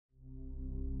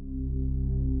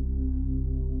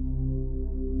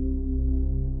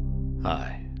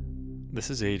Hi, this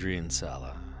is Adrian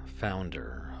Sala,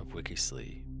 founder of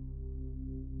Wikisleep.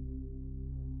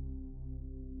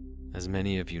 As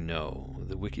many of you know,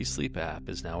 the Wikisleep app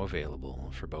is now available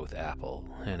for both Apple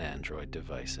and Android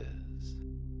devices.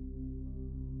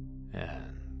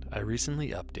 And I recently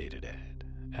updated it,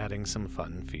 adding some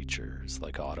fun features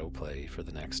like autoplay for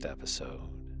the next episode,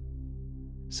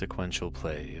 sequential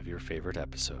play of your favorite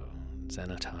episodes,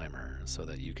 and a timer so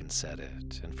that you can set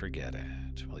it and forget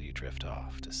it while you drift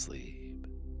off to sleep.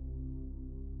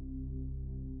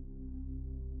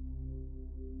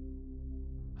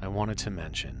 I wanted to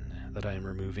mention that I am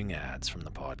removing ads from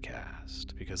the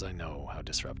podcast because I know how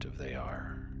disruptive they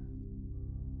are.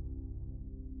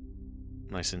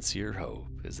 My sincere hope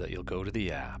is that you'll go to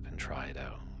the app and try it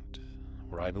out,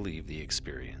 where I believe the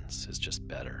experience is just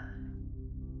better.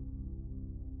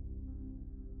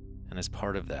 And as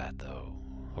part of that, though,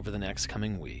 over the next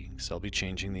coming weeks, I'll be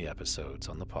changing the episodes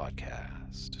on the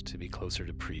podcast to be closer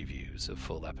to previews of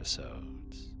full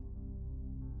episodes,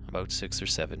 about 6 or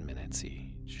 7 minutes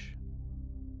each.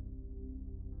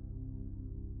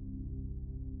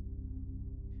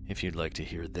 If you'd like to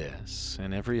hear this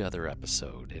and every other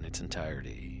episode in its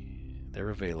entirety,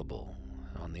 they're available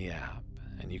on the app,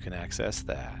 and you can access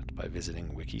that by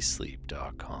visiting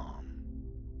wikisleep.com.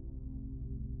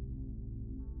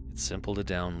 It's simple to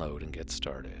download and get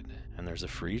started, and there's a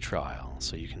free trial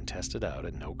so you can test it out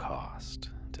at no cost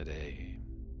today.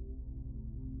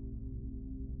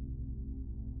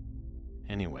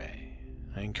 Anyway,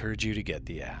 I encourage you to get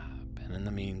the app, and in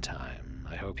the meantime,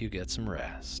 I hope you get some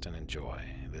rest and enjoy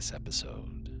this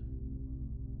episode.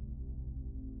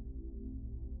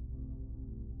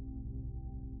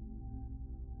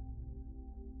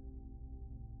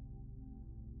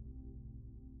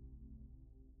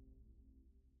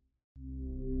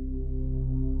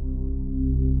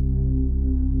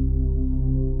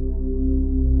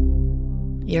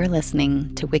 You're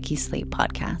listening to Wikisleep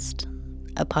Podcast,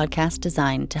 a podcast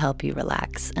designed to help you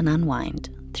relax and unwind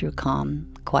through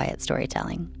calm, quiet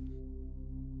storytelling.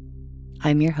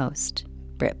 I'm your host,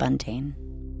 Britt Buntain.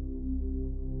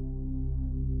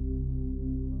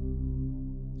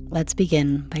 Let's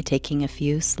begin by taking a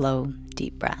few slow,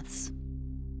 deep breaths.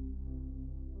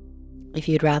 If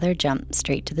you'd rather jump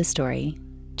straight to the story,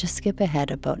 just skip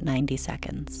ahead about 90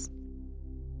 seconds.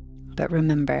 But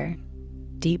remember,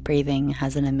 deep breathing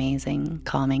has an amazing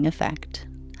calming effect,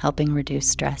 helping reduce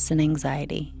stress and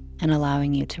anxiety and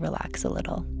allowing you to relax a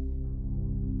little.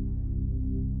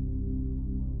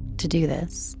 To do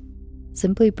this,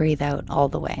 simply breathe out all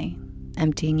the way,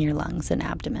 emptying your lungs and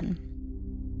abdomen.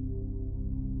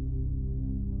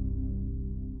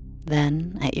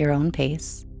 Then, at your own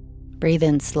pace, breathe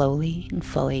in slowly and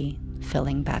fully,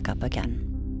 filling back up again.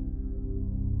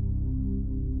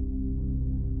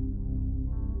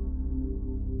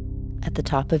 At the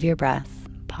top of your breath,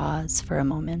 pause for a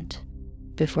moment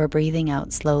before breathing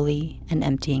out slowly and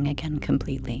emptying again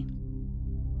completely.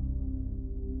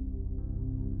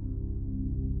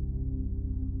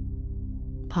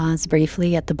 Pause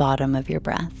briefly at the bottom of your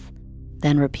breath,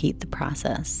 then repeat the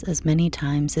process as many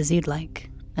times as you'd like,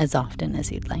 as often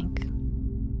as you'd like.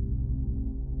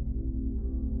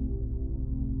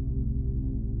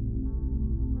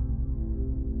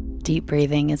 Deep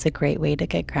breathing is a great way to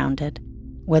get grounded,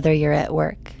 whether you're at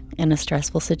work, in a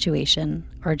stressful situation,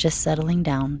 or just settling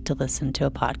down to listen to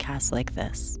a podcast like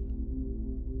this.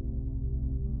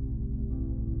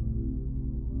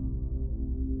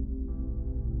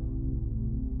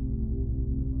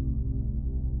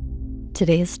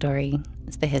 Today's story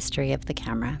is the history of the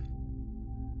camera.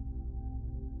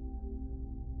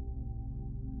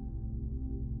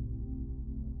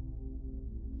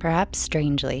 Perhaps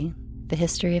strangely, the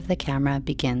history of the camera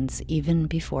begins even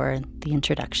before the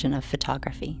introduction of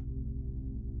photography.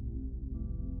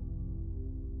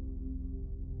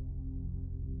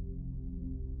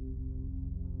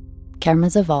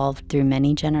 Cameras evolved through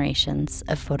many generations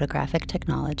of photographic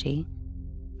technology,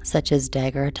 such as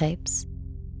daguerreotypes,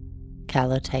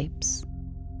 calotypes,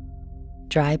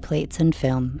 dry plates and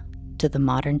film, to the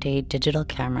modern-day digital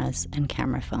cameras and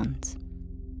camera phones.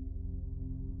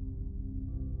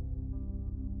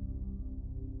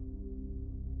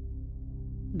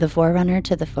 The forerunner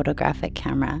to the photographic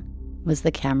camera was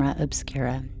the camera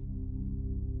obscura.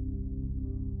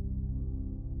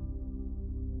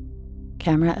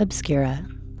 Camera obscura,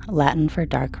 Latin for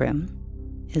darkroom,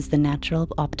 is the natural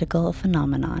optical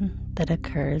phenomenon that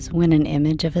occurs when an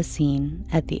image of a scene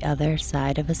at the other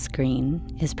side of a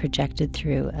screen is projected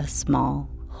through a small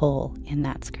hole in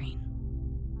that screen.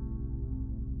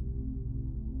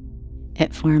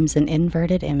 It forms an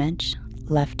inverted image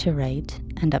left to right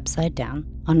and upside down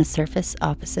on a surface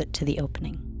opposite to the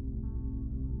opening.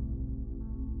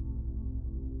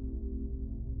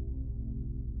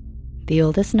 The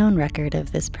oldest known record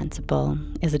of this principle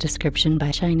is a description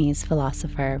by Chinese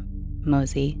philosopher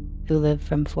Mozi, who lived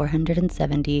from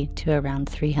 470 to around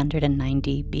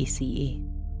 390 BCE.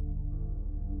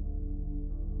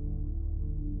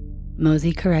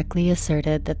 Mozi correctly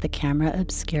asserted that the camera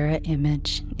obscura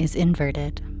image is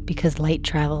inverted because light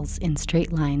travels in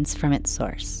straight lines from its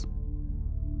source.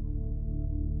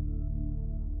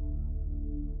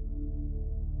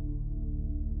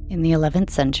 In the 11th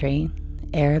century,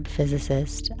 Arab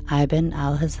physicist Ibn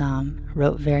al-Hazm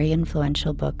wrote very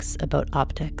influential books about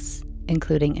optics,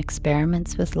 including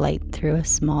experiments with light through a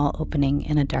small opening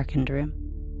in a darkened room.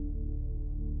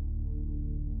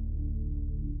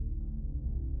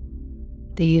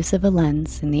 The use of a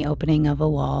lens in the opening of a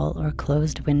wall or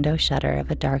closed window shutter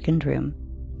of a darkened room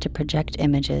to project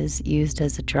images used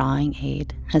as a drawing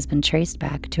aid has been traced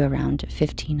back to around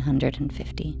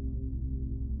 1550.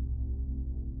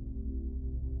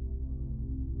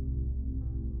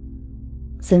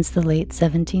 Since the late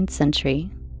 17th century,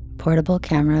 portable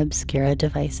camera obscura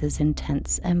devices in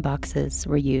tents and boxes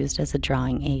were used as a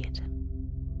drawing aid.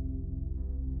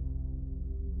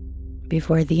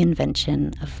 Before the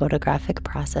invention of photographic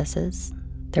processes,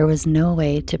 there was no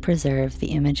way to preserve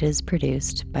the images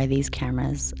produced by these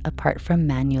cameras apart from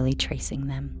manually tracing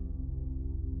them.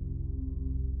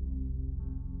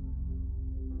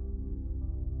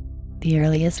 The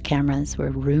earliest cameras were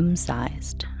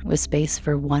room-sized, with space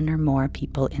for one or more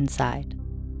people inside.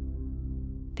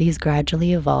 These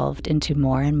gradually evolved into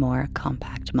more and more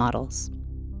compact models.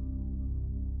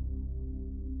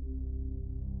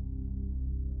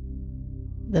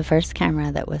 The first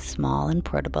camera that was small and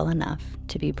portable enough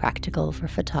to be practical for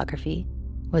photography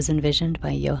was envisioned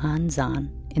by Johann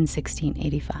Zahn in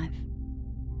 1685.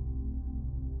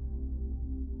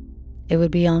 It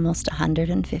would be almost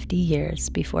 150 years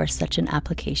before such an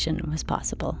application was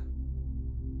possible.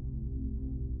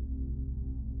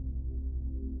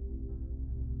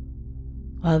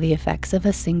 While the effects of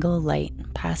a single light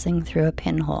passing through a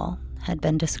pinhole had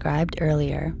been described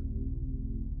earlier,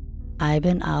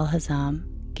 Ibn al-Hazm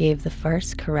gave the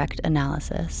first correct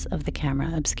analysis of the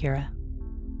camera obscura.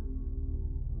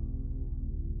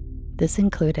 This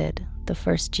included the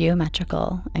first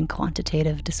geometrical and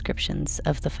quantitative descriptions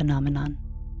of the phenomenon.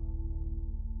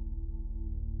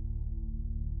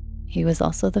 He was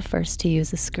also the first to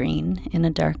use a screen in a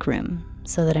dark room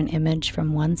so that an image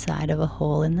from one side of a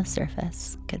hole in the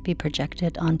surface could be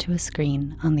projected onto a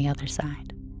screen on the other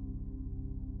side.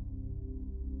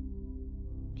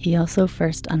 He also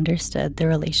first understood the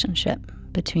relationship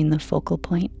between the focal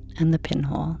point and the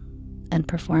pinhole and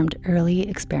performed early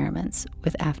experiments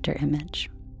with afterimage.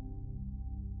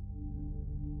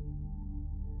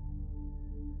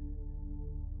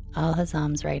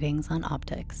 Al-Hazm's writings on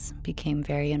optics became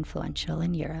very influential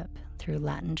in Europe through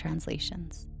Latin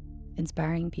translations,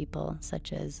 inspiring people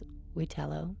such as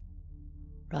Witello,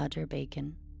 Roger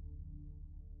Bacon,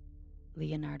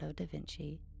 Leonardo da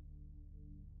Vinci,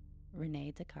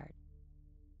 René Descartes,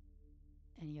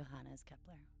 and Johannes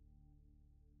Kepler.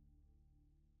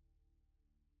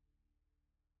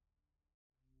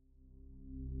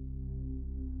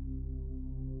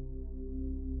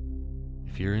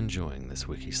 If you're enjoying this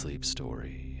WikiSleep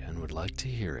story and would like to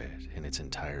hear it in its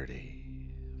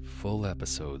entirety, full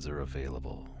episodes are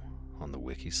available on the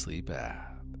WikiSleep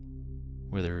app,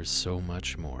 where there is so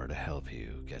much more to help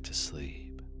you get to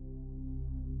sleep.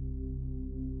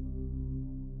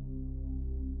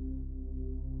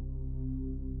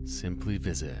 Simply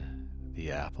visit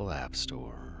the Apple App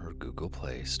Store or Google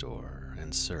Play Store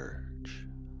and search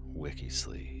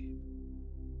WikiSleep.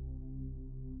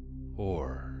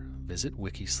 Or visit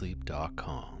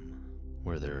wikisleep.com,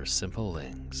 where there are simple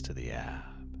links to the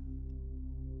app.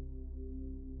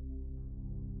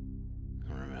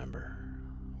 And remember,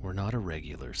 we're not a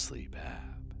regular sleep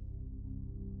app.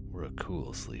 We're a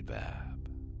cool sleep app.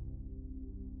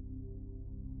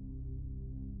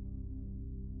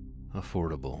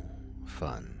 Affordable,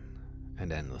 fun,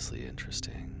 and endlessly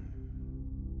interesting.